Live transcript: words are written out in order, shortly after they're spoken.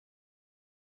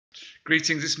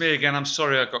Greetings, it's me again. I'm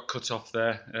sorry I got cut off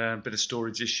there. A bit of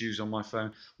storage issues on my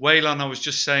phone. Waylon, I was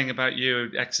just saying about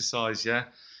you, exercise, yeah?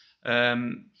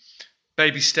 Um,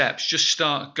 Baby steps, just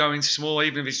start going small,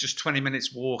 even if it's just 20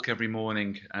 minutes walk every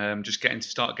morning. Just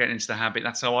start getting into the habit.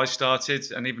 That's how I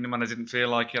started. And even when I didn't feel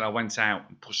like it, I went out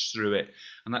and pushed through it.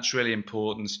 And that's really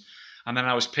important. And then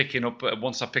I was picking up,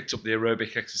 once I picked up the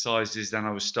aerobic exercises, then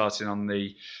I was starting on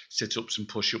the sit ups and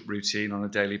push up routine on a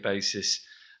daily basis.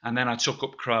 And then I took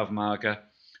up Krav Maga,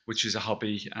 which is a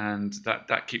hobby, and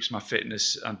that keeps my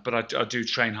fitness. But I do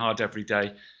train hard every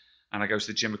day, and I go to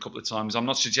the gym a couple of times. I'm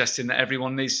not suggesting that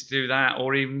everyone needs to do that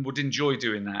or even would enjoy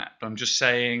doing that, but I'm just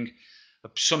saying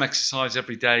some exercise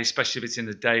every day, especially if it's in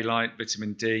the daylight,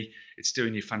 vitamin D, it's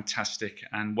doing you fantastic.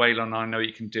 And Waylon, I know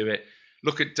you can do it.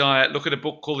 Look at diet, look at a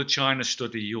book called The China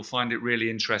Study. You'll find it really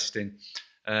interesting.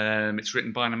 It's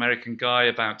written by an American guy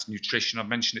about nutrition. I've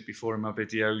mentioned it before in my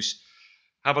videos.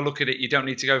 Have a look at it. You don't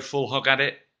need to go full hog at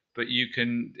it, but you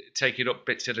can take it up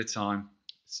bits at a time.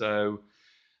 So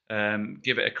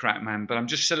give it a crack, man. But I'm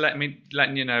just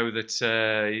letting you know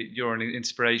that you're an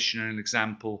inspiration and an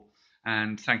example.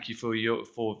 And thank you for your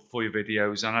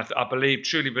videos. And I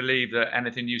truly believe that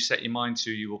anything you set your mind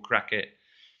to, you will crack it.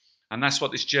 And that's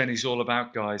what this journey is all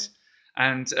about, guys.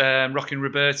 And Rocking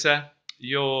Roberta,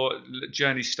 your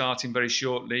journey's starting very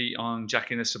shortly on Jack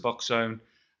in the Suboxone.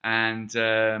 And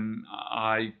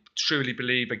I truly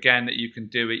believe, again, that you can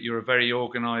do it. You're a very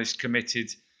organised, committed,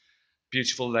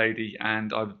 beautiful lady,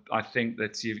 and I think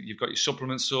that you've got your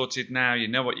supplements sorted now. You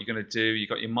know what you're going to do. You've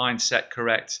got your mindset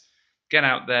correct. Get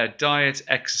out there, diet,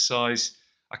 exercise.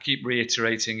 I keep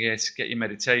reiterating it. Get your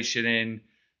meditation in.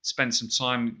 Spend some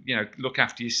time. Look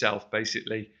after yourself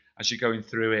basically as you're going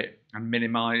through it, and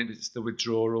minimize the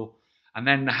withdrawal. And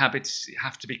then the habits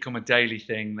have to become a daily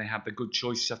thing. The good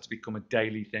choices have to become a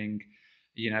daily thing.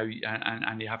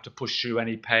 And you have to push through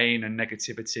any pain and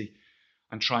negativity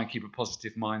and try and keep a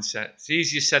positive mindset. It's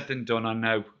easier said than done, I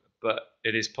know, but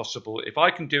it is possible. If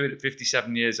I can do it at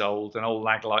 57 years old, an old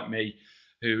lag like me,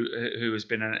 who has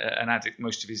been an addict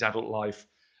most of his adult life,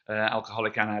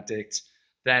 alcoholic and addict,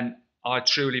 then I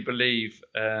truly believe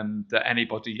that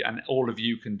anybody and all of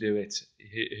you can do it.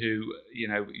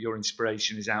 Your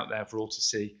inspiration is out there for all to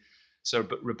see. So,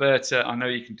 but Roberta, I know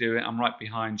you can do it. I'm right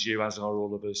behind you, as are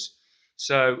all of us.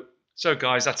 So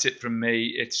guys, that's it from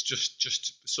me. It's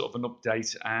just sort of an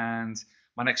update, and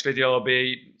my next video will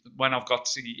be when I've got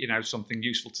something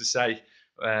useful to say,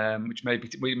 which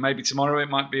maybe tomorrow, it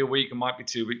might be a week, it might be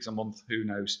 2 weeks, a month, who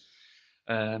knows?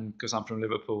 Because I'm from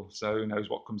Liverpool, so who knows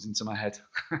what comes into my head.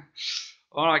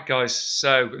 All right, guys.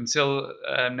 So until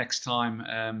next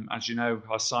time, as you know,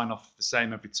 I sign off the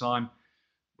same every time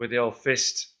with the old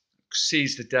fist.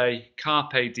 Seize the day,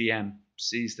 carpe diem.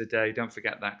 Seize the day. Don't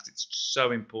forget that, because it's so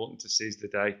important to seize the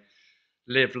day.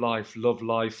 Live life, love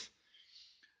life.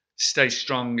 Stay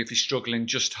strong. If you're struggling,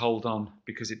 just hold on,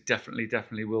 because it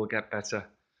definitely will get better.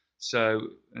 So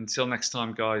until next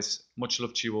time, guys, much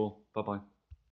love to you all. Bye bye.